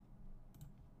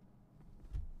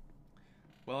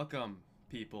Welcome,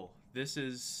 people. This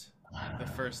is the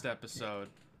first episode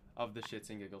of the Shits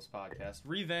and Giggles podcast.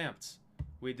 Revamped.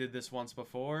 We did this once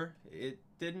before. It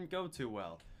didn't go too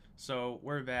well. So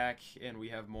we're back and we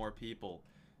have more people.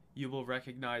 You will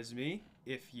recognize me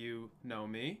if you know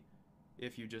me.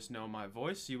 If you just know my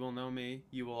voice, you will know me.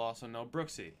 You will also know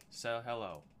Brooksy. Say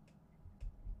hello.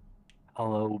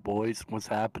 Hello, boys. What's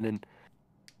happening?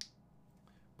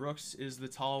 Brooks is the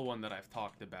tall one that I've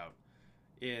talked about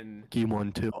in Aki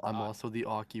one too. I'm also the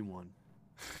Aki one.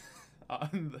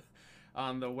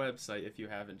 on the website if you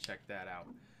haven't checked that out.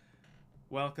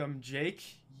 Welcome, Jake.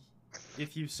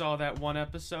 If you saw that one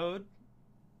episode,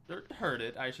 or heard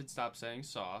it, I should stop saying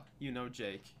saw. You know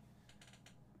Jake.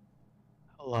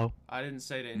 Hello. I didn't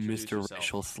say to introduce Mr. yourself.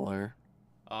 Racial Slur.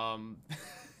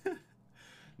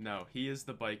 No, he is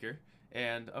the biker.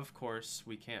 And, of course,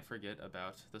 we can't forget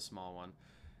about the small one.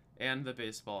 And the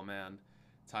baseball man,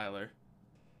 Tyler.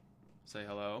 Say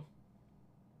hello.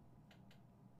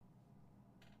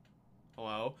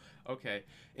 Hello? Okay.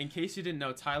 In case you didn't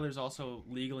know, Tyler's also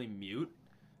legally mute.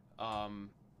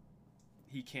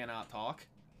 He cannot talk.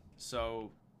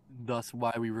 So... Thus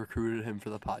why we recruited him for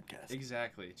the podcast.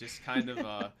 Exactly. Just kind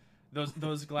of,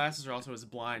 those glasses are also his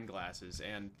blind glasses,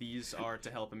 and these are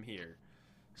to help him hear.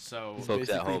 So... Folks at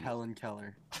Basically home. Helen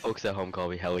Keller. Folks at home call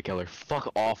me Helen Keller.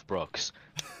 Fuck off, Brooks.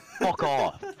 Fuck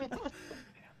off.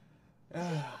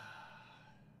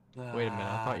 Wait a minute,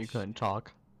 I thought you couldn't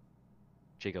talk.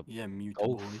 Jacob. Yeah, mute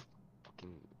Oh, boy.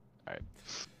 fucking. Alright.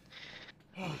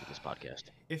 Look at this podcast.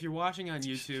 If you're watching on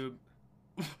YouTube...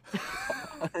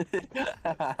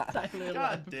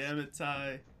 God damn it,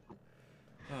 Ty.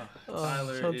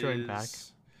 Tyler he'll join back.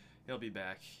 He'll be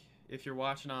back. If you're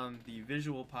watching on the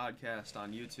visual podcast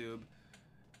on YouTube,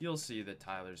 you'll see that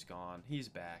Tyler's gone. He's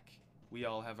back. We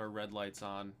all have our red lights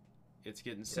on. It's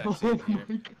getting sexy in here.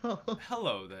 God.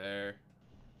 Hello there.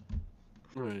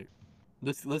 Right.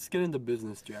 Let's get into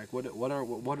business, Jack. What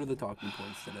are the talking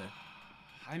points today?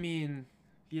 I mean,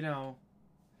 you know,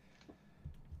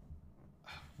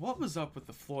 what was up with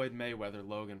the Floyd Mayweather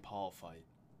Logan Paul fight?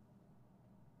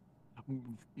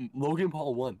 Logan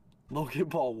Paul won. Logan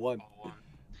Paul won.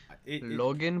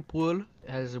 Logan Paul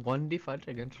has won the fight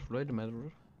against Floyd Mayweather.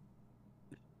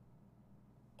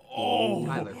 Oh,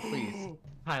 Tyler, please.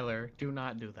 Tyler, do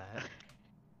not do that.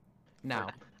 Now,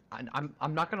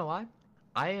 I'm not gonna lie.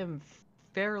 I am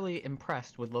fairly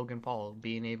impressed with Logan Paul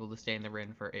being able to stay in the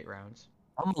ring for 8 rounds.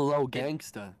 I'm a low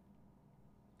gangsta.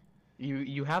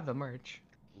 You have the merch.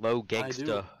 Low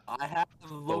gangsta. I have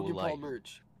the Logan Paul light.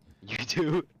 merch. You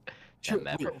do? Sure,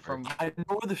 That wait, map- From I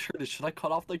know where the shirt is. Should I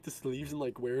cut off like the sleeves and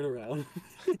like wear it around?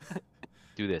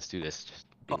 Do this. Just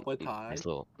Cut my tie. nice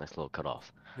little cut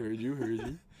off. Heard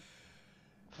you.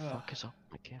 Fuck is up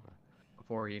my camera.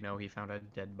 before you know he found a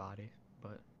dead body,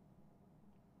 but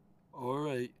All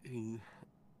right,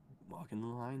 walking the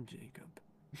line, Jacob.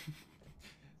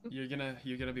 You're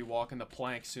gonna be walking the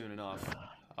plank soon enough.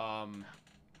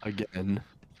 Again.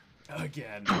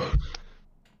 Again.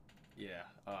 Yeah.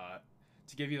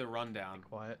 To give you the rundown.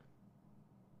 quiet.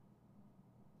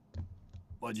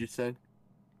 What'd you say?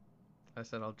 I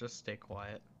said I'll just stay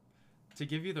quiet. To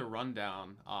give you the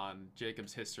rundown on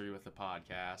Jacob's history with the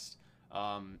podcast,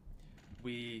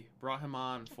 we brought him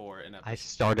on for an episode. I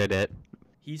started it.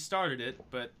 He started it,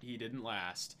 but he didn't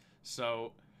last.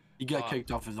 So He got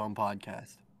kicked off his own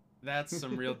podcast. that's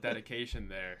some real dedication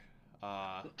there.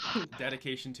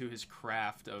 Dedication to his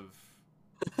craft of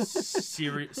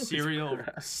serial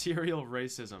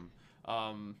racism.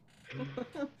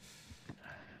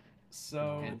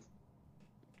 So Man.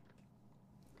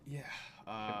 yeah.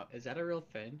 Is that a real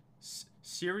thing?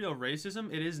 Serial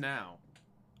racism. It is now.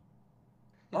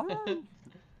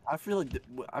 I feel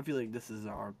like this is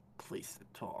our place to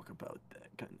talk about that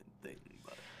kind of thing.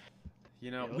 But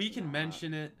You know, Yeah, we let's can not.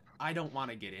 mention it. I don't want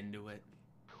to get into it.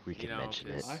 We can know, mention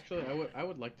it. it's- Actually, I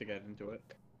would like to get into it.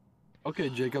 okay,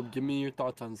 Jacob, give me your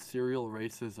thoughts on serial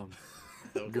racism.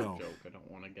 That was Go. a joke. I don't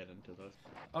want to get into this.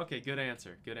 Okay, good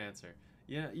answer. Good answer.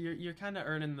 Yeah, you're kind of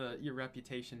earning your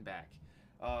reputation back.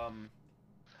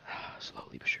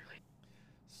 Slowly but surely.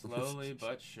 Slowly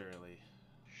but surely.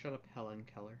 Shut up, Helen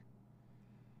Keller.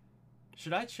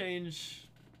 Should I change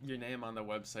your name on the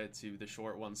website to the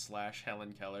short one /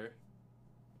 Helen Keller?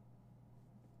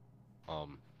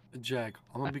 Jack,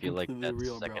 I'm I gonna be feel like completely that's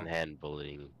real, bro. secondhand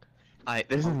bullying. Alright,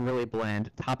 this is really bland.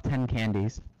 Top 10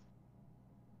 candies.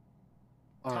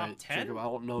 All Top right, 10? Jacob, I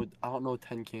don't know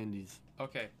 10 candies.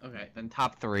 Okay. Okay. Then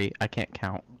top 3, I can't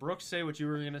count. Brooks, say what you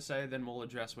were gonna say, then we'll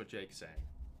address what Jake's saying.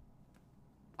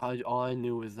 All I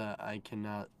knew is that I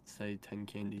cannot say 10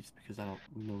 candies because I don't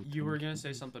know. You 10 were gonna say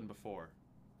candies. something before.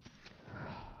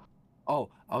 Oh,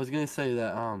 I was gonna say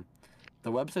that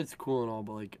the website's cool and all,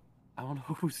 but like I don't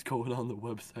know who's going on the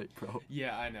website, bro.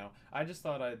 Yeah, I know. I just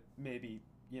thought I'd maybe,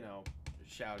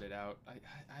 shout it out.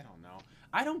 I don't know.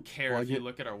 I don't care Well, if you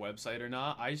look at our website or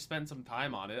not. I spent some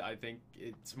time on it. I think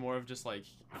it's more of just like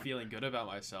feeling good about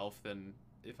myself than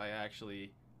if I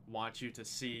actually want you to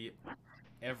see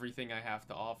everything I have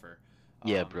to offer.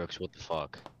 Yeah, Um, Brooks, what the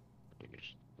fuck?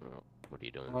 What are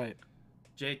you doing? All right.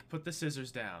 Jake, put the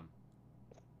scissors down.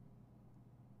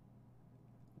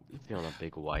 I'm feeling a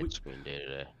big widescreen day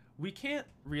today. We can't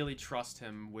really trust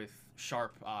him with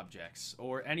sharp objects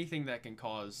or anything that can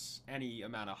cause any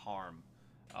amount of harm.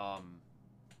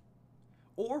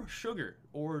 Or sugar,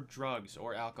 or drugs,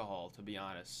 or alcohol, to be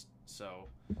honest. So,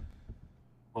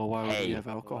 Well, why would Hey. we have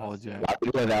alcohol, Jack? Why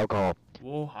do you have alcohol?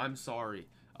 whoa, I'm sorry.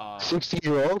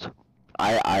 16-year-old?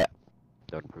 I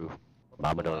don't approve.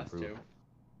 Mama The don't last approve. two.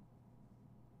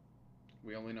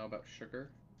 We only know about sugar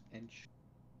and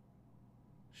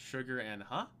Sugar and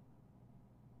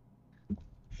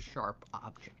sharp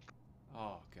object.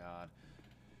 Oh, God.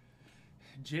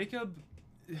 Jacob,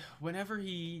 whenever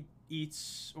he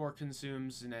eats or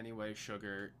consumes in any way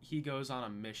sugar, he goes on a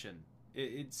mission.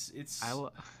 It's.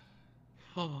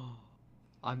 Oh,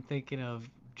 I'm thinking of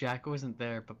Jack wasn't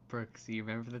there, but Brooks, you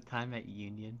remember the time at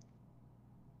Union?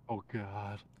 Oh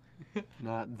God.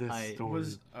 Not this I story.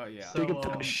 was. Oh, yeah. So, Jacob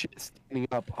took a shit standing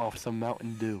up off some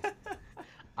Mountain Dew.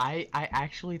 I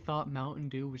actually thought Mountain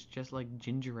Dew was just like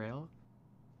ginger ale.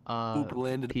 Poop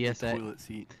landed in the PSA. toilet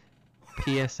seat.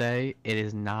 PSA, it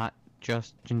is not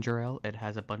just ginger ale. It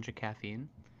has a bunch of caffeine.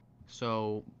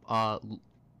 So,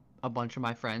 a bunch of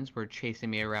my friends were chasing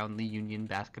me around the Union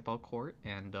basketball court,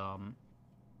 and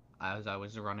as I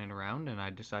was running around, and I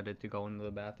decided to go into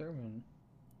the bathroom and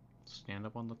stand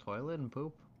up on the toilet and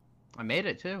poop. I made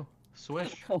it too.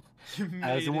 Swish. You made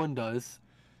As it. one does.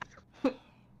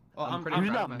 Well, I'm I'm, pretty You I'm,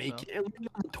 did proud not of make myself. it. It was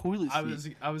on the toilet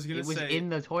seat. I was gonna It was say. in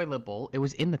the toilet bowl. It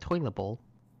was in the toilet bowl.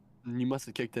 You must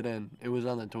have kicked it in. It was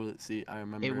on the toilet seat. I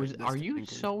remember. It was. Are you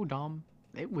distinctly. so dumb?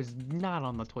 It was not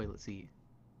on the toilet seat.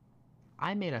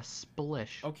 I made a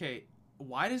splish. Okay,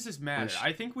 why does this matter? Wish-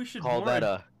 I think we should Call more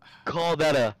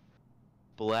that a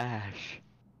splash.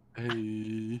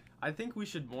 Hey. I think we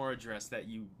should more address that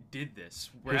you did this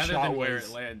His rather shot than where was-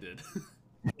 it landed.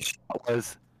 That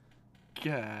was.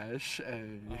 Gosh.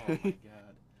 Hey. Oh my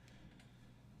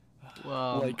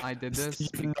god. Like I did this.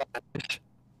 Steve Nash.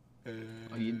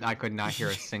 I could not hear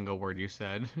a single word you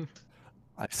said.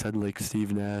 I said like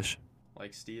Steve Nash.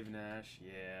 Like Steve Nash,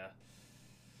 yeah.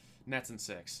 Nets and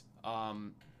 6.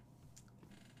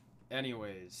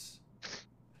 Anyways.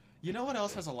 You know what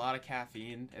else has a lot of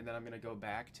caffeine and then I'm gonna go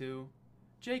back to?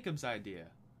 Jacob's idea.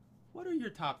 What are your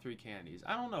top 3 candies?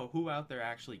 I don't know who out there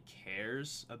actually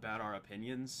cares about our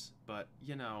opinions, but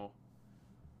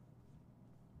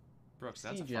Brooks,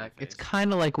 that's See, a fun Jack, face. it's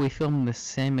kind of like we filmed the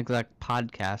same exact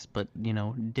podcast, but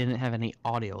didn't have any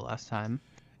audio last time.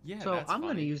 Yeah, So that's I'm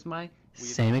gonna funny. use my We've-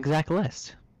 same exact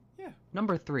list. Yeah.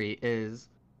 Number 3 is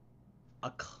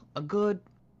a good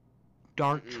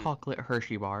dark chocolate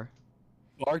Hershey bar.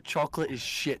 Dark chocolate is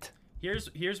shit. Here's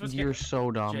what's You're gonna so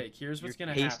dumb. Jake, here's what's Your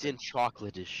gonna taste happen. in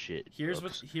chocolate is shit. Here's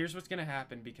Brooks. what's gonna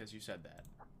happen because you said that.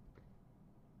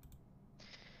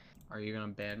 Are you gonna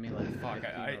ban me like Fuck,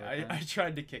 15 other I times?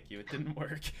 tried to kick you. It didn't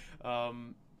work.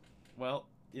 Well,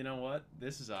 you know what?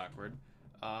 This is awkward.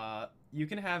 You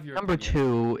can have your Number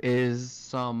opinion. 2 is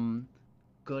some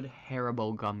good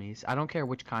Haribo gummies. I don't care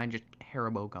which kind, just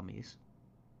Haribo gummies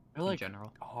They're in like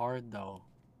general. hard though.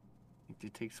 Like, they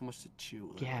take so much to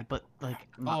chew. Yeah, but like,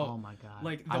 Oh, oh my god,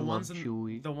 Like the I ones love in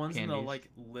chewy the ones in the candies. like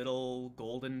little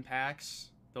golden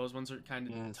packs. Those ones are kind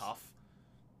of Yes. tough,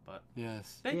 but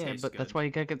Yes. they yeah, taste but good. that's why you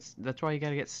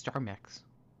gotta get Star Mix.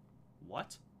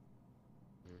 What?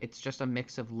 It's just a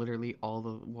mix of literally all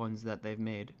the ones that they've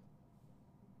made.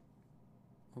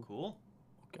 Cool.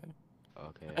 Okay.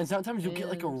 Okay. And sometimes you get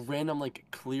like a Is- random like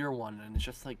clear one, and it's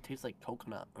just like tastes like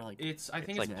coconut or like. I think It's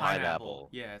it's like pineapple. pineapple.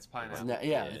 Yeah, it's It's pineapple. yeah,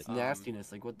 Yeah, it's um,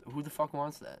 nastiness. Like what? Who the fuck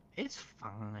wants that? It's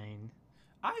fine.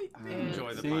 I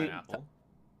enjoy the See, pineapple.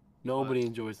 Nobody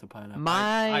enjoys the pineapple.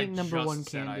 My I number just one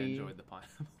said I candy. enjoyed the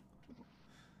pineapple.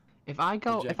 If I'm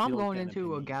Jack, you going don't get into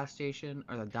a opinions. gas station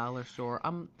or the dollar store,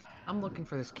 I'm looking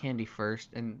for this candy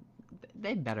first, and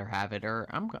they better have it, or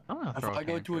I'm gonna If throw I a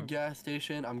go to a tantrum. gas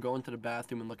station, I'm going to the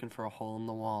bathroom and looking for a hole in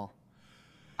the wall.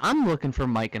 I'm looking for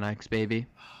Mike and Ike's, baby.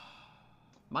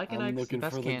 Mike and I'm Ike's the looking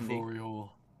best for candy. the glory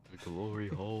hole. The glory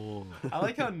hole. I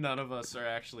like how none of us are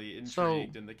actually So-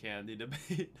 intrigued in the candy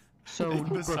debate. So,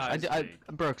 Brooks, Besides Jake.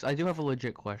 Brooks, I do have a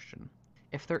legit question.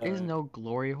 If there is Alright. no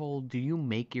glory hole, do you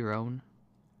make your own?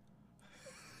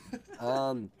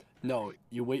 No,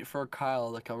 you wait for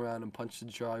Kyle to come around and punch the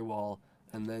drywall,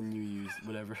 and then you use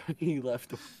whatever he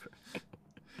left over.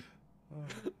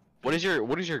 What is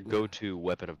your go-to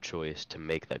weapon of choice to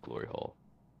make that glory hole?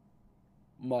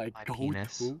 My My go-to.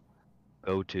 penis.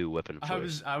 Go-to weapon of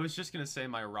choice. I was just gonna say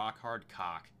my rock hard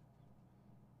cock.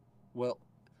 Well,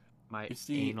 My You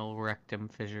see- anal rectum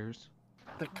fissures.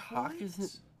 the cock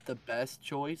isn't the best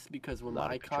choice because when Not a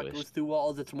my good cock choice. goes through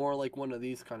walls, it's more like one of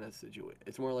these kind of situations.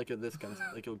 It's more like this kind of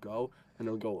like it'll go and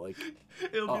it'll go like.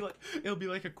 It'll be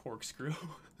like a corkscrew.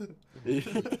 It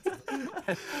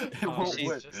won't see,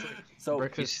 work. just like So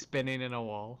bricks are spinning in a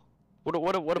wall. What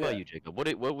about Yeah. you, Jacob?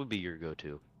 What would be your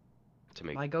go-to to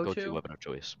make My go-to go-to? weapon of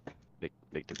choice?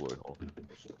 Make the glory hole.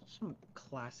 Some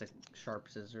classic sharp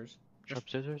scissors. Sharp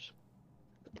scissors.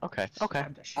 Okay. Okay.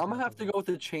 Stab the shit I'm out gonna have of to it. go with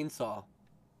the chainsaw. All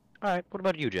right. What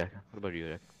about you, Jack? What about you,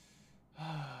 Jack?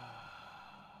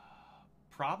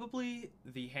 Probably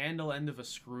the handle end of a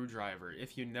screwdriver.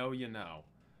 If you know, you know.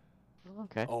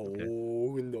 Okay. Oh okay.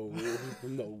 no,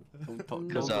 no! Don't talk.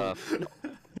 Because no. Think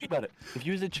about it. If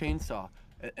you use a chainsaw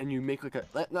and you make like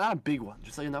not a big one,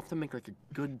 just like enough to make like a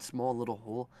good small little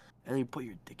hole, and then you put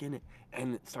your dick in it,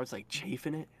 and it starts like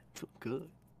chafing it, feel good.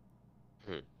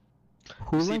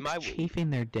 Who See, likes my- chafing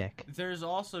their dick? There's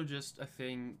also just a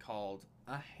thing called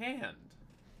a hand.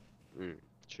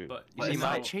 True. But But see, it's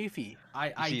my- not chafy.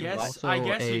 I see, guess Also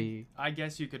I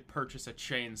guess you could purchase a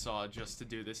chainsaw just to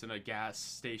do this in a gas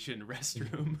station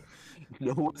restroom.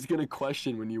 No one's gonna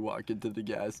question when you walk into the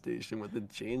gas station with a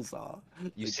chainsaw.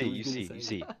 You Like, see, who's you gonna see, say you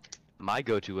see. My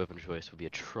go-to weapon of choice would be a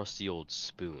trusty old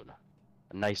spoon.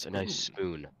 A nice Ooh.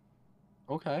 spoon.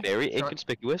 Okay. Very Sure.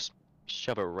 inconspicuous.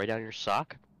 Shove it right down your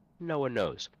sock. No one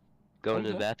knows. Go into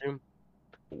the Okay. bathroom.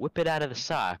 Whip it out of the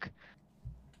sock.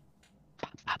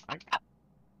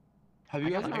 Have you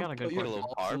I guys got- I ever got a good put your question.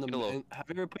 balls Carb, in the get a little- have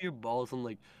you ever put your balls in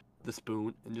like the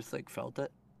spoon and just like felt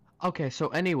it? Okay, so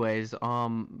anyways,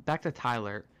 back to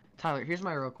Tyler. Tyler, here's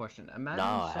my real question. Imagine No,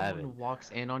 I someone haven't. walks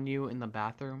in on you in the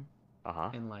bathroom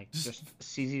and like just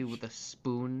sees you with a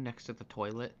spoon next to the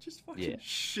toilet. Just fucking Yeah.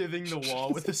 shivving the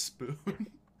wall with a spoon.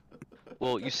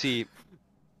 Well, you see,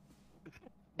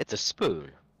 it's a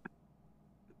spoon.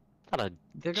 Not a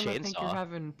They're gonna think you're Chainsaw.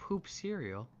 having poop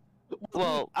cereal.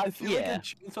 Well, I feel yeah. like a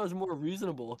chainsaw is more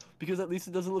reasonable because at least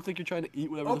it doesn't look like you're trying to eat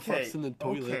whatever the fuck's in the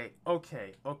toilet.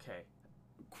 Okay.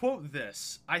 Quote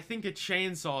this. I think a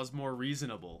chainsaw is more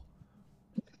reasonable.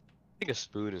 I think a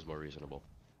spoon is more reasonable.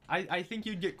 I think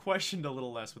you'd get questioned a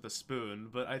little less with a spoon,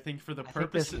 but I think for the I think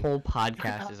purpose this whole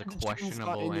podcast is a Put the chainsaw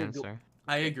questionable in your- answer.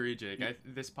 I agree, Jake.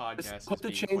 This podcast Just put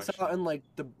is the being chainsaw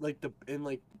questioned. in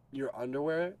like your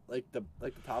underwear, like the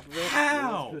top of it. How?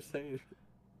 No one's gonna say-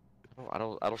 I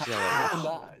don't see how that How works.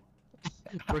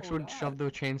 not? Brooks How would not? shove the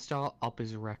chainsaw up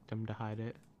his rectum to hide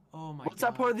it. Oh my What's god.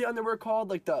 that part of the underwear called?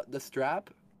 Like the strap,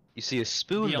 You see, a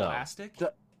spoon The though. elastic?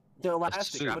 the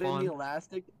elastic. Put in strap-on? the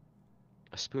elastic.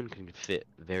 A spoon can fit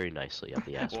very nicely up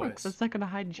the asshole, Boy. Brooks, that's not gonna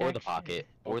hide jack or the shit. pocket,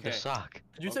 or the Okay. sock.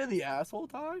 Did you say the asshole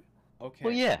tie? Okay.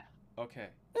 Well, yeah, Okay.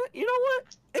 You know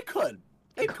what? It could.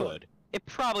 it could. It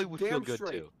probably would feel Damn good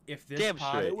straight. too. If this Damn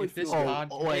pod, straight. if this Oh, pod,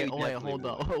 Wait, definitely hold would.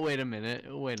 up. Wait a minute.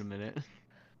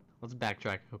 Let's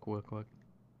backtrack real quick.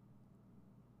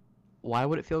 Why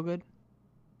would it feel good?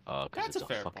 Because That's it's a a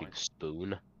fair fucking point.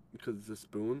 spoon. Because it's a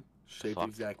spoon shaped Fuck.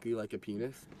 exactly like a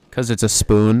penis. because it's a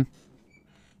spoon.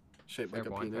 Shaped Fair like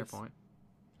a point, fair penis. point.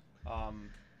 Um,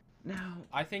 Now,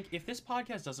 I think if this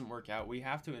podcast doesn't work out, we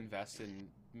have to invest in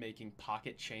making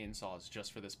pocket chainsaws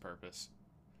just for this purpose.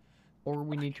 or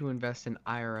we need to invest in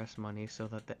IRS money so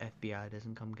that the FBI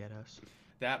doesn't come get us.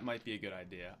 That might be a good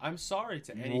idea. I'm sorry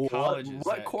to any What, colleges.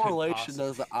 what that could correlation possi-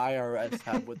 does the IRS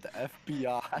have with the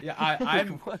FBI? Yeah,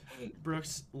 I'm- What?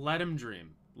 Brooks, let him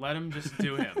dream. Let him just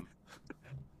do him.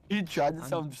 He tried to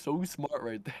sound so smart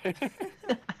right there.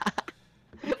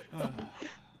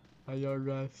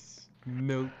 IRS,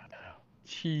 milk,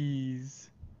 cheese.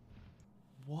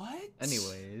 What?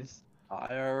 Anyways,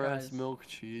 IRS Guys. milk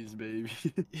cheese, baby.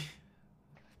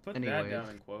 Put that Anyways. down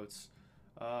in quotes.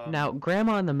 now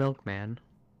Grandma and the Milkman.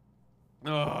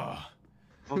 Ugh.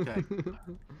 Okay.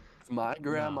 My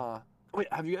grandma. Wait,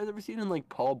 have you guys ever seen in like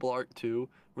Paul Blart 2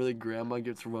 where the grandma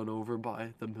gets run over by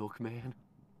the milkman?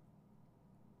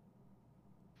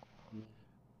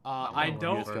 I Not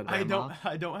don't. over I don't. grandma.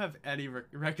 I don't have any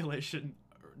recollection.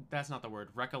 That's not the word.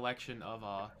 Recollection of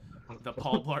the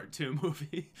Paul Blart 2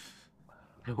 movie.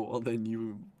 Well, then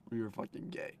you're fucking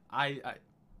gay. I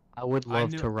would I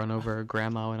love knew- to run over a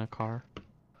grandma in a car.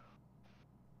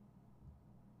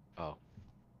 Oh,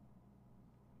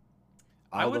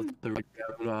 I I would wouldn't- love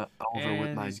to run over with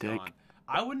and my he's dick. gone.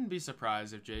 I wouldn't be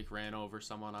surprised if Jake ran over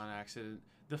someone on accident.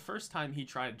 the first time he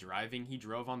tried driving, he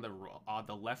drove on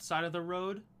the left side of the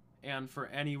road. And for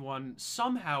anyone,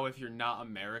 somehow, if you're not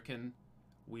American,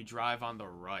 we drive on the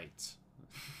right.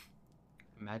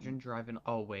 Imagine driving.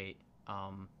 Oh wait.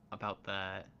 About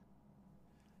that.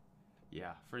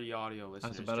 Yeah, for the audio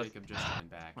listeners, about to- Jacob just joined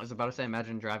back. I was about to say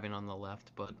imagine driving on the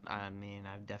left, but I mean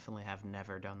I definitely have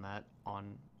never done that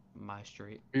on my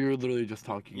street. We were literally just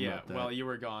talking Yeah, about that. well, you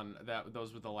were gone.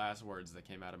 Those were the last words that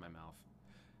came out of my mouth.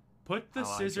 Put the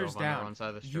How I scissors drove on the down. wrong side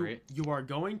of the You, street. you are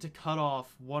going to cut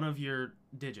off one of your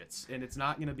digits, and it's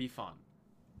not going to be fun.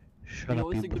 Shut You know up,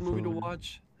 what's you a good movie to buffoon.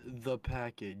 watch? The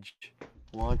Package.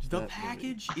 Watch The that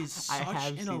Package is I such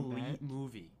have an seen elite that.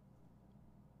 movie.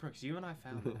 Brooks, you and I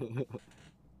found it. movie.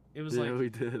 It was Yeah, like we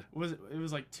did. it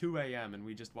was like 2 a.m. and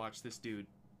we just watched this dude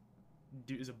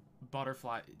do is a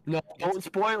butterfly. No, It's- don't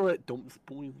spoil it. Don't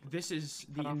spoil it. This is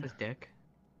Cut the off his dick.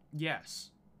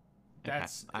 yes. Okay,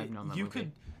 That's I've known that you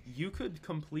movie. you could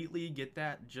completely get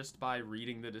that just by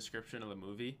reading the description of the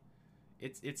movie.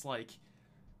 It's like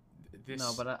this.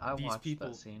 No, but I these watched people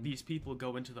that scene. these people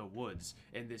go into the woods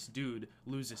and this dude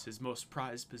loses his most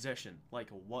prized possession. Like,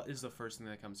 what is the first thing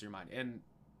that comes to your mind? And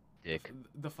Dick.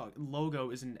 the fuck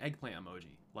logo is an eggplant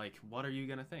emoji. Like, what are you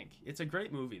gonna think? It's a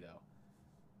great movie though.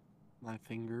 My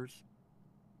fingers.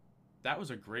 That was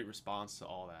a great response to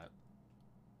all that.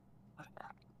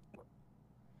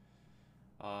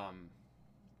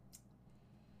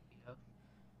 Yeah.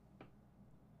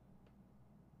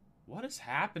 What is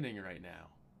happening right now?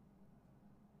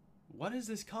 What has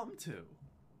this come to?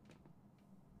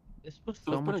 This was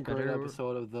So so it's been a much great better.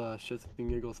 episode of the Shits and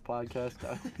Giggles podcast.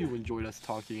 I hope you enjoyed us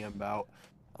talking about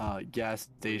gas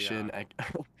station.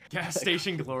 Gas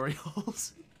station glory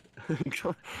holes.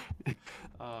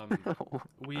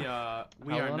 We How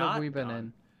are long not have we been done.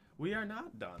 in? We are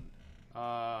not done.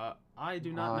 I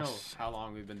do not know Gosh. how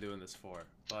long we've been doing this for,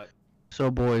 but So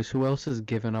boys, who else has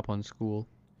given up on school?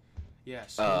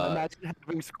 yes. Imagine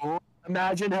having school.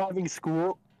 Imagine having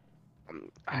school.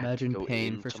 I have to Imagine go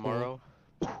paying in for school. tomorrow.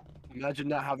 Imagine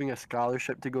not having a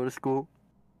scholarship to go to school.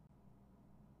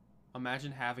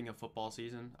 Imagine having a football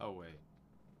season. Oh wait.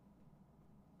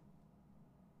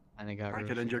 And I got I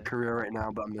could end your career right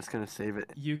now, but I'm just gonna save it.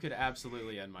 You could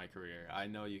absolutely end my career. I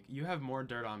know you. You have more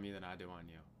dirt on me than I do on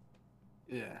you.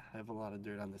 Yeah, I have a lot of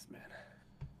dirt on this man.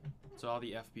 So all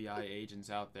the FBI agents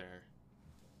out there,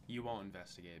 you won't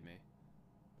investigate me.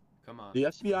 Come on. The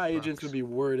FBI agents Brooks. would be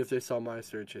worried if they saw my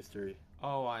search history.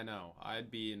 Oh, I know.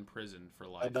 I'd be in prison for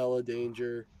life. Bella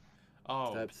Danger,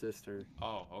 Oh. stepsister.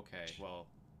 Oh. Okay. Well.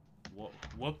 Well,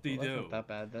 Whoop-de-doo. that's not that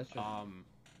bad. That's just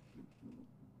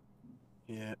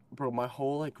Yeah, bro, my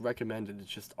whole like recommended is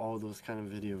just all those kind of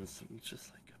videos. It's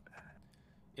just like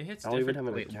It hits I don't even different.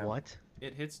 have an wait, account. what?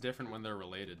 It hits different when they're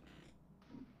related.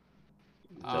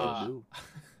 They Uh, do.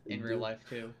 They In real do. life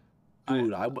too.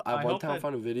 Dude, I I one hope time that-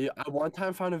 found a video. I one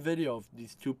time found a video of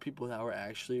these two people that were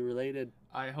actually related.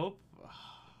 I hope.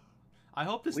 I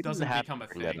hope this We didn't doesn't have become to a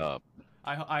bring that thing. up.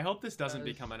 I hope this doesn't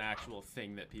Because- become an actual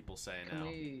thing that people say now.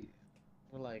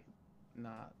 We're like,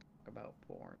 not about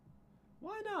porn.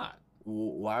 Why not?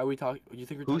 Why are we talking? You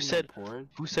think we're Who talking said- about porn?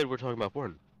 Who said we're talking about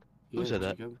porn? Who said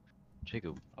that? Jacob.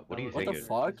 Jacob. What do you What the think?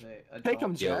 fuck? Take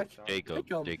 'em, Yo, Jack. Jacob.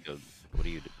 Take 'em. Jacob. What do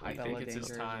you? I What do think you it's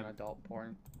his time. adult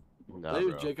porn. No,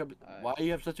 Dude, bro. Jacob, Alright. why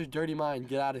you have such a dirty mind?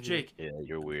 Get out of here. Jake, Yeah,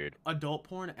 you're weird. adult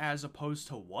porn as opposed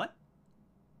to what?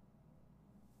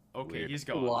 Okay, Weird. he's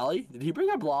going. Lolly? Did he bring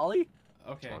up Lolly?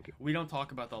 Okay, Okay. we don't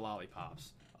talk about the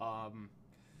lollipops. Oh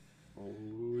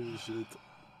shit.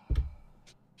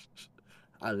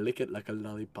 I lick it like a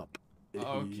lollipop.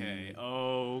 Okay,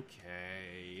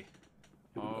 okay,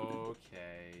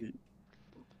 okay.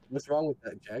 What's wrong with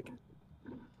that, Jack?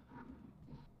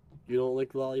 You don't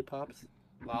lick lollipops?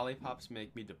 Lollipops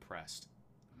make me depressed.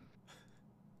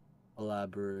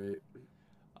 Elaborate.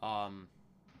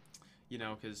 You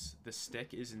know, because the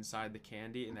stick is inside the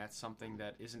candy, and that's something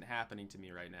that isn't happening to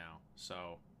me right now.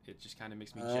 So it just kind of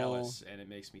makes me Oh. jealous, and it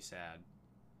makes me sad.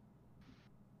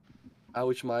 I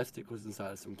wish my stick was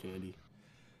inside of some candy.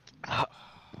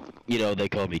 You know, they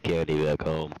call me Candy back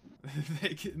home.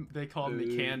 They called me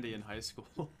Dude. Candy in high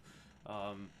school.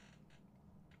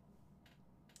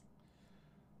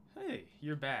 Hey,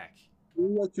 you're back.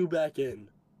 Who let you back in?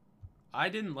 I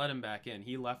didn't let him back in.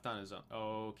 He left on his own.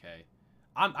 Okay.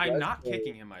 I'm That's not cool.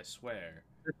 kicking him, I swear.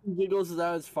 Giggles is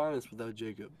at its finest without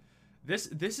Jacob. This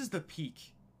is the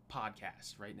peak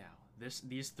podcast right now.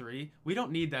 These three. We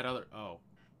don't need that other Oh.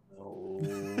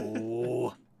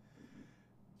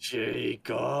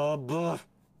 Jacob.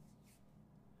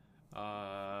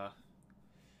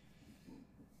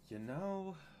 You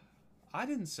know, I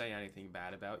didn't say anything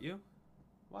bad about you.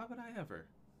 Why would I ever?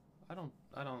 I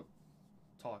don't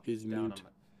talk He's down mute. on my.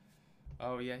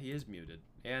 Oh yeah, he is muted,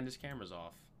 and his camera's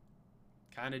off.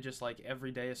 Kind of just like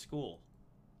every day of school.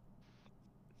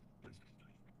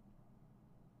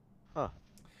 Huh.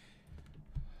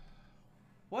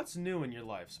 What's new in your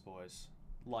lives, boys?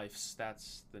 Life's,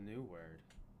 that's the new word.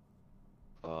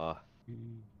 I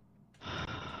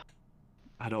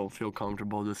don't feel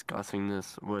comfortable discussing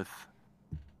this with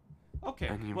Okay,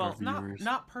 any of well, our viewers.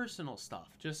 not personal stuff.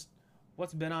 Just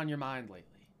what's been on your mind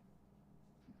lately.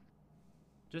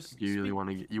 Just You really speak- want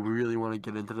to you really want to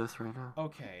get into this right now?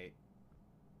 Okay.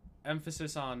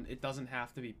 Emphasis on it doesn't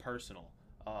have to be personal.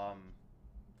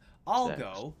 I'll Sex.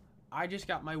 go. I just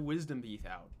got my wisdom teeth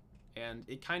out, and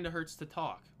it kind of hurts to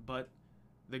talk, but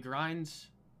the grind's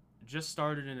just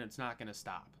started and it's not gonna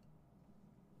stop.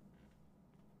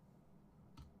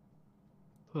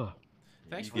 Huh.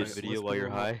 Thanks You for get this. video What's while you're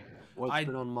going on? high? What's I-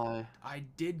 been on my I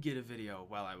did get a video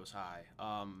while I was high.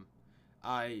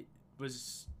 I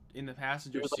was in the He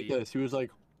passenger was like seat. this. He was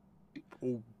like,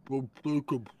 oh,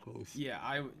 Jacob's house. Yeah,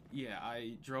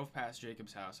 I drove past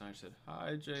Jacob's house and I said,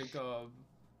 "Hi, Jacob,"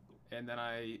 and then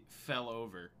I fell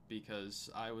over because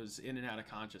I was in and out of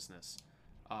consciousness.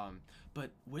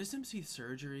 But wisdom teeth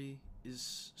surgery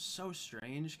is so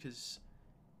strange because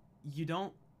you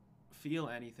don't feel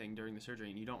anything during the surgery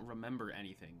and you don't remember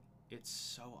anything. It's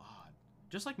so odd,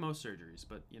 just like most surgeries.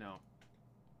 But you know,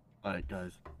 All right,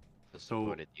 guys. That's So, the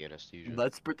point of the anesthesia.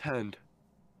 Let's pretend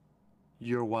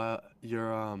you're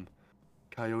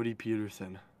Coyote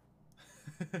Peterson.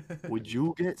 Would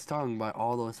you get stung by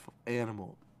all those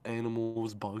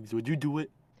animals, bugs? Would you do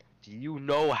it? Do you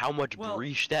know how much Well-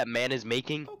 breach that man is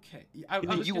making? okay, I Do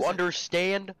was you gonna say-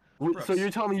 understand? So Brooks. you're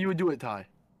telling me you would do it, Ty?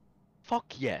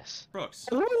 Fuck yes. Brooks.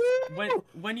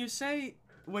 When you say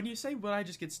would I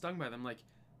just get stung by them, like,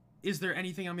 is there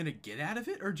anything I'm gonna get out of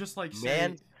it, or just like say,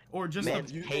 Man- or just man,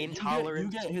 the, You pain get,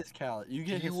 tolerance. You get his You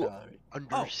get his You- salary.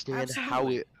 Understand how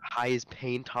absolutely. high his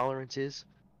pain tolerance is?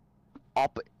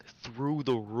 Up through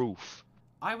the roof.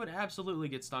 I would absolutely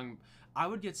get stung. I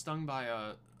would get stung by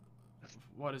a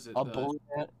what is it? A the- bullet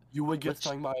ant. You would get Let's-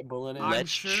 stung by a bullet ant. I'm Let's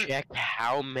sure- check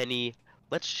how many.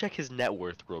 Let's check his net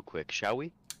worth real quick, shall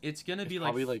we? It's gonna It's be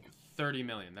probably like like 30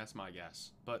 million. That's my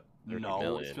guess. But 30 no,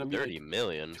 million. it's gonna be 30 like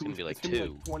million. It's gonna be like it's gonna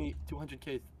two. Be like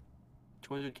 200k.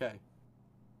 200k.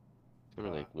 It's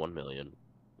gonna be like 1 million.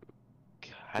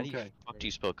 How do you Okay. fuck do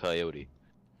you spell coyote?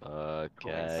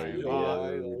 Coyote.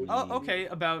 oh, okay,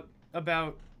 about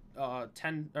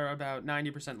 10 or about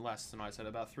 90% less than what I said.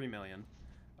 About 3 million.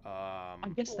 I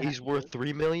guess that. He's worth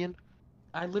 3 million?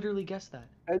 I literally guessed that.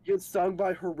 And get stung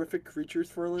by horrific creatures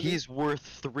for a living. He's worth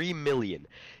 3 million.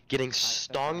 Getting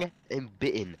said stung that. and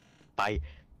bitten by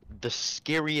the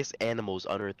scariest animals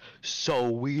on earth, so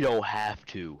we don't have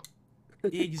to.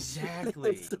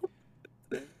 Exactly.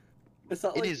 It's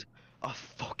not It like is a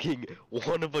fucking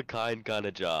one of a kind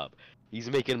of job. He's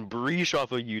making breach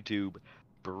off of YouTube,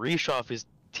 breach off his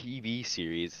TV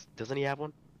series. Doesn't he have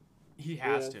one? He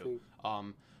has to.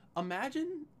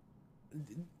 Imagine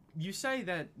you say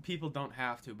that people don't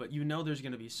have to, but you know there's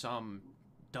gonna be some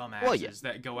dumbasses Well, yeah.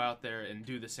 that go out there and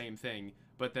do the same thing,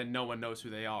 but then no one knows who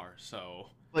they are. So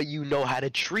But you know how to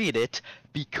treat it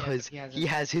because he has he a-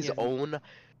 has he his has a- own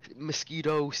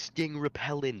mosquito sting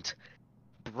repellent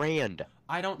brand.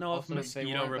 I don't know Also, if they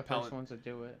mosquito weren't the first repellent. ones to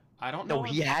do it. I don't know. No,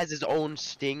 he has his own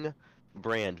sting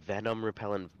brand, venom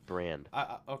repellent brand.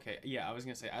 Okay, yeah, I was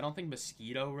gonna say I don't think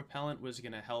mosquito repellent was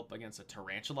gonna help against a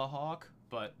tarantula hawk,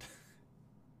 but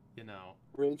you know,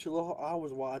 Tarantula. I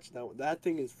was watching that one. That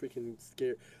thing is freaking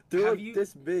scary. They're Have like you-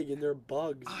 this big and they're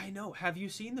bugs. I know. Have you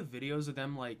seen the videos of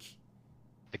them like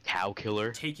The cow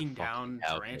killer. taking Fucking down cow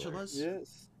killer. tarantulas?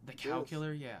 Yes. The cow Yes.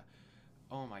 killer, yeah.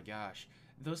 Oh my gosh,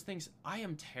 those things. I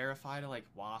am terrified of like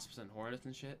wasps and hornets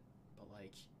and shit. But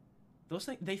like, those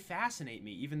things they fascinate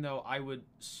me. Even though I would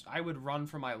run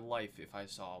for my life if I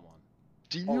saw one.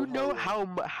 Do you Oh, know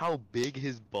hell yeah. how big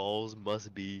his balls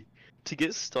must be to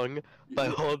get stung by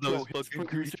all those Yo, his fucking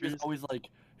producer is creatures? always like,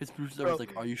 his producer Bro. is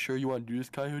like, "Are you sure you want to do this,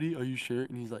 Coyote? Are you sure?"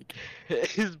 And he's like,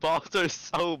 His balls are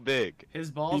so big. His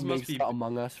he balls must makes be. the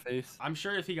Among Us face. I'm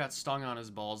sure if he got stung on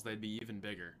his balls, they'd be even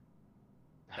bigger.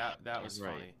 That was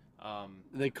Right. funny.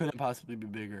 They couldn't possibly be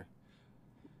bigger.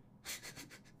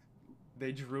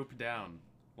 They droop down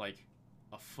like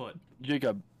a foot.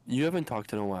 Jacob, you haven't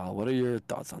talked in a while. What are your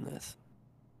thoughts on this?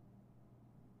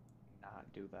 Not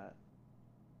do that.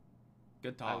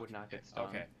 Good talk. I would not get stung.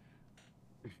 Okay.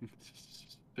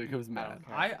 Jacob's I mad. don't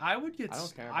care. I would get I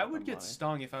don't care I about would the get money.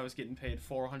 stung if I was getting paid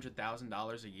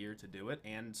 $400,000 a year to do it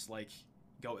and like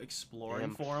go exploring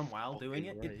Damn for him while doing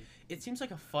it. fucking right. It seems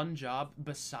like a fun job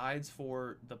besides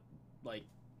for the like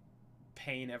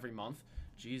pain every month.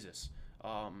 Jesus.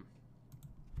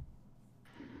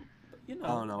 You know. I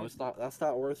don't know. It's not. That's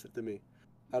not worth it to me.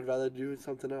 I'd rather do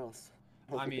something else.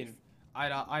 I mean,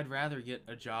 I'd rather get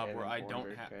a job where I don't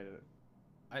have.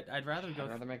 I'd rather go. I'd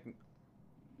rather make.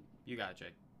 You got it,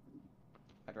 Jake.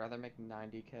 I'd rather make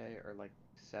 90K or like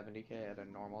 70K at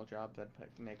a normal job than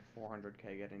make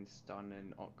 400K getting stunned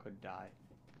and could die.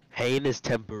 Pain is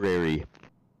temporary.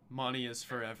 Money is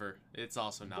forever. It's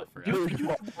also not forever. Dude, you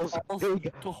have balls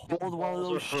to hold one of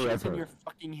those shits in your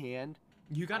fucking hand.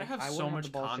 You gotta have I so wouldn't have much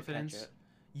the balls to catch confidence. it.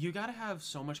 You gotta have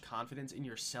so much confidence in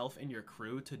yourself and your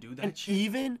crew to do that And shit.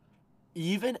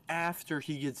 even after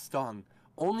he gets stung,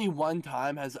 only one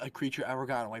time has a creature ever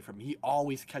gotten away from him. He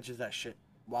always catches that shit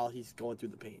while he's going through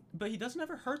the pain. But he doesn't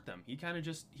ever hurt them. He kind of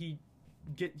just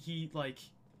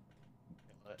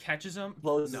catches them.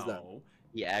 Closes No. them.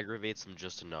 He aggravates them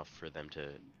just enough for them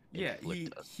to. Yeah,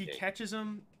 inflict he a- catches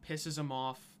them, pisses them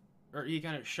off, or he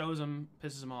kind of shows them,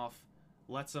 pisses them off,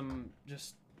 lets them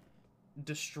just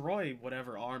destroy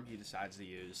whatever arm he decides to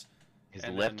use. His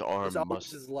and left then- arm It's always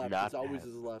must his left. not It's always have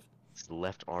his left. his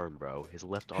left arm, bro. His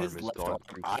left arm His has left gone arm.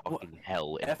 through I wa- fucking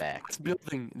hell and If back. it's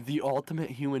building the ultimate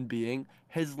human being,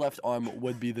 his left arm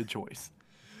would be the choice.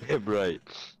 Damn right.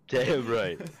 Damn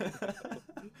right.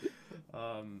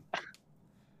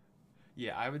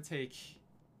 Yeah, I would take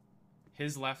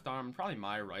his left arm, probably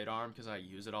my right arm, because I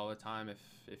use it all the time.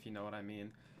 If you know what I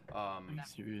mean. Are you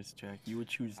serious, Jack? You would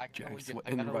choose I got a Jack's legit- I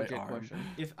in got a right legit arm. question.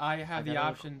 If I have the gotta-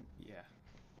 option, yeah.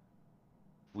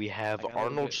 We have I gotta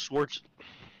Arnold admit- Schwartz,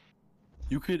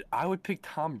 I would pick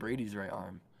Tom Brady's right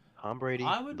arm. Tom Brady,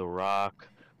 I would- The Rock.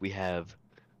 We have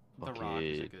The Rock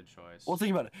is a fucking- good choice. Well,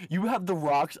 think about it. You have The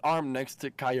Rock's arm next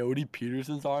to Coyote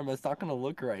Peterson's arm. That's not gonna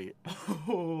look right.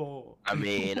 Oh. I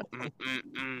mean,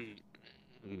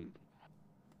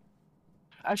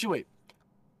 Actually, wait.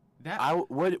 That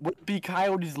Would it be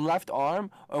Coyote's left arm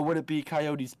or would it be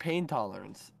Coyote's pain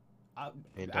tolerance?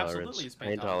 Pain absolutely tolerance. is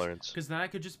Pain tolerance. Because then I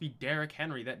could just be Derrick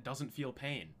Henry that doesn't feel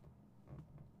pain.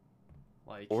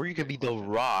 Like. Or you could be The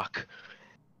Rock.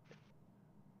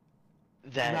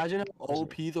 That Imagine how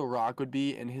OP The Rock would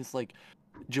be in his like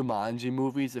Jumanji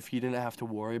movies if he didn't have to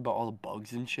worry about all the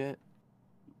bugs and shit.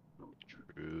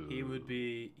 True. He would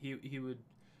be. He would.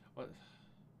 What?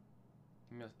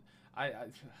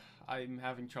 I'm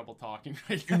having trouble talking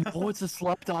right You now. know it's a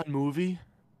slept-on movie?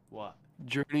 What?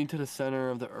 Journey to the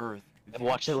Center of the Earth. I've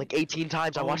watched it like 18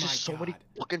 times. I Oh watched it my so many God.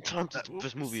 fucking times. It's the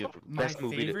best movie ever. My Best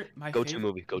movie. favorite. My Go-to favorite,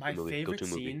 movie. Go-to my movie. favorite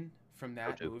Go-to movie. scene from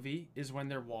that Go-to. movie is when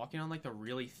they're walking on like the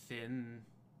really thin,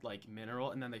 like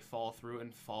mineral, and then they fall through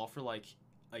and fall for like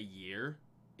a year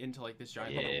into like this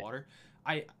giant bubble Yeah. of water.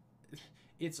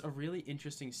 It's a really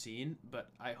interesting scene,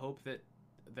 but I hope that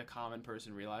the common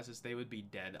person realizes they would be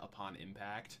dead upon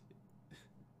impact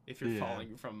if you're Yeah.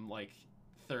 falling from like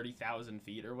 30,000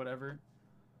 feet or whatever.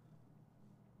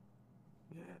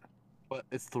 Yeah. But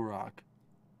it's The Rock.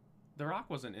 The Rock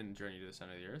wasn't in Journey to the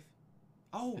Center of the Earth.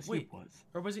 Oh Yes, wait, he was.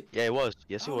 or was he? Yeah, he was.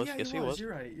 Yes, he Oh, was. yeah, Yes, he was.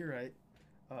 You're right. You're right.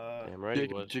 Damn right he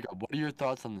was. Jacob, what are your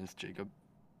thoughts on this, Jacob?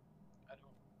 I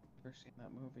don't ever seen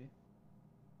that movie.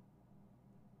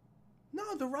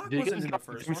 No, The Rock Jacob's wasn't in the got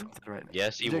first through one. something right now.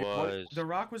 Yes, he Jacob, what- was. The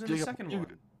Rock was in the Jacob, second you-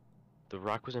 one. The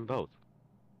Rock was in both.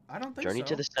 I don't think Journey so.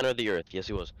 to the Center of the Earth. Yes,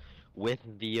 he was. With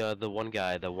the one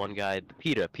guy,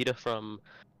 PETA from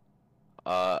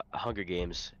Hunger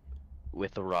Games,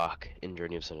 with The Rock in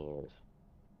Journey of the Center of the Earth.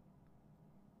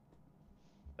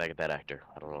 Back at that actor.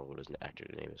 I don't know what his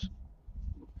actor's name is.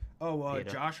 Oh, Peter.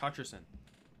 Josh Hutcherson.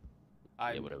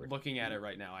 I'm whatever. looking at it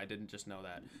right now. I didn't just know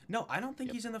that. No, I don't think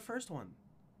Yep. he's in the first one.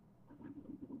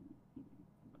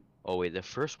 Oh wait, the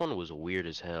first one was weird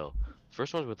as hell.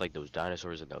 First one was with like those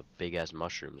dinosaurs and the big ass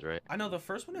mushrooms, right? I know the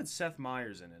first one had Seth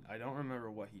Meyers in it. I don't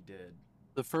remember what he did.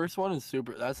 The first one is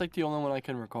super. That's like the only one I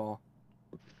can recall.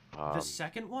 The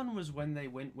second one was when they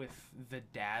went with the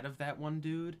dad of that one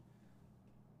dude.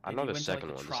 I and know he the went to, like, second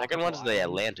the one. The second tropical one's the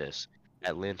island. Atlantis.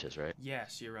 Atlantis, right?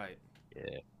 Yes, you're right.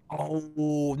 Yeah.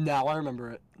 Oh, now I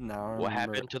remember it. Now I remember What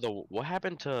it.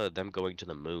 happened to them going to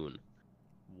the moon?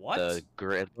 What? The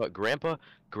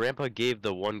grandpa gave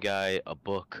the one guy a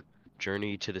book,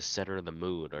 Journey to the Center of the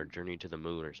Moon or Journey to the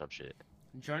Moon or some shit.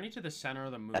 Journey to the Center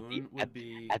of the Moon At the- would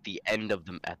be. At the end of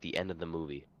the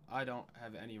movie. I don't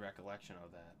have any recollection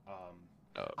of that. Oh,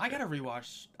 I okay. gotta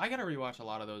rewatch a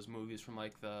lot of those movies from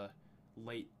like the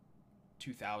late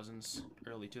 2000s,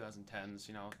 early 2010s.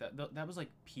 You know, that was like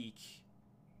peak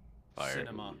Fire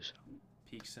cinema. movies.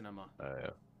 Peak cinema. Yeah.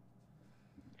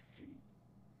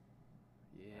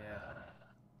 Yeah.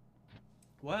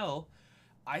 Well,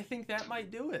 I think that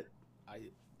might do it.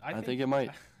 I think it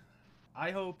might.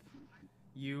 I hope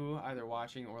you, either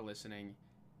watching or listening,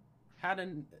 had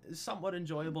a somewhat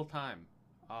enjoyable time.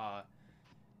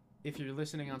 If you're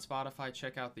listening on Spotify,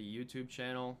 check out the YouTube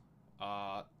channel.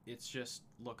 It's just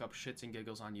look up Shits and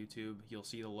Giggles on YouTube. You'll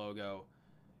see the logo.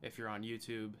 If you're on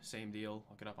YouTube, same deal.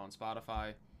 Look it up on Spotify.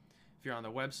 If you're on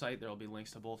the website, there'll be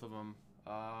links to both of them.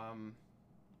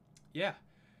 Yeah.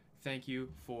 Thank you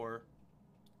for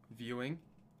viewing.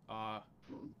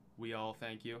 We all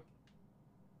thank you.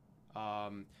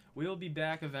 We will be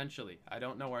back eventually. I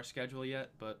don't know our schedule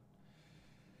yet, but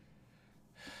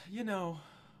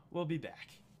we'll be back.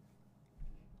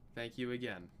 Thank you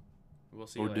again. We'll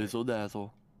see you Or later. dizzle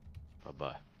dazzle. Bye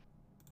bye.